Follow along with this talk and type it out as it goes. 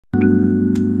Found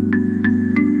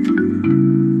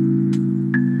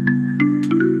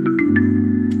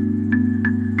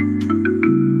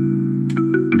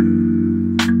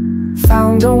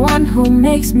the one who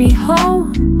makes me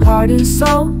whole, heart and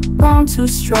soul, born to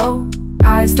stroll.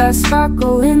 Eyes that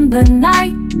sparkle in the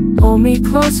night, hold me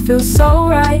close, feel so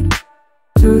right.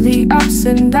 Through the ups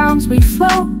and downs we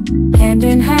flow, hand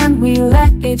in hand we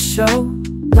let it show.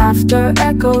 Laughter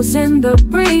echoes in the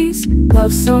breeze,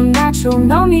 love so natural,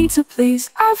 no need to please.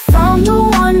 I found the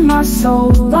one my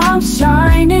soul loves,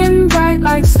 shining bright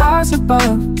like stars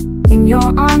above. In your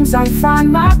arms I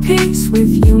find my peace,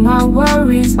 with you my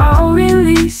worries all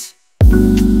release.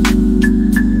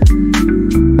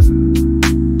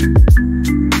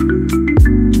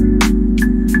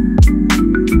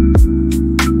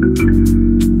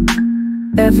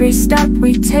 Every step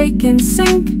we take in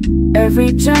sync,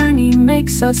 every journey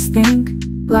makes us think.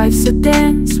 Life's a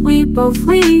dance, we both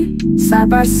lead, side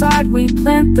by side we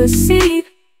plant the seed.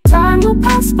 Time will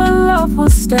pass but love will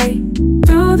stay,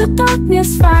 through the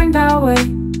darkness find our way.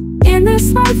 In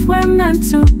this life we're meant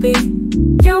to be,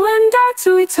 you and I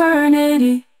to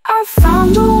eternity. I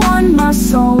found the one my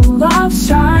soul loves,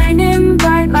 shining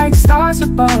bright like stars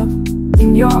above.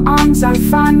 In your arms I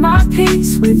find my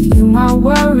peace, with you my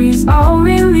worries all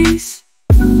release.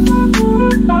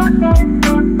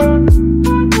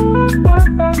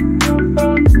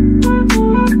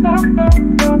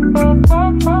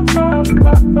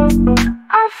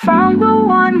 I found the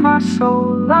one my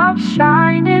soul loves,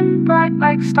 shining bright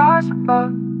like stars above.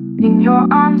 In your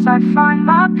arms I find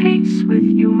my peace, with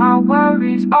you my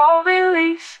worries all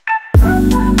release.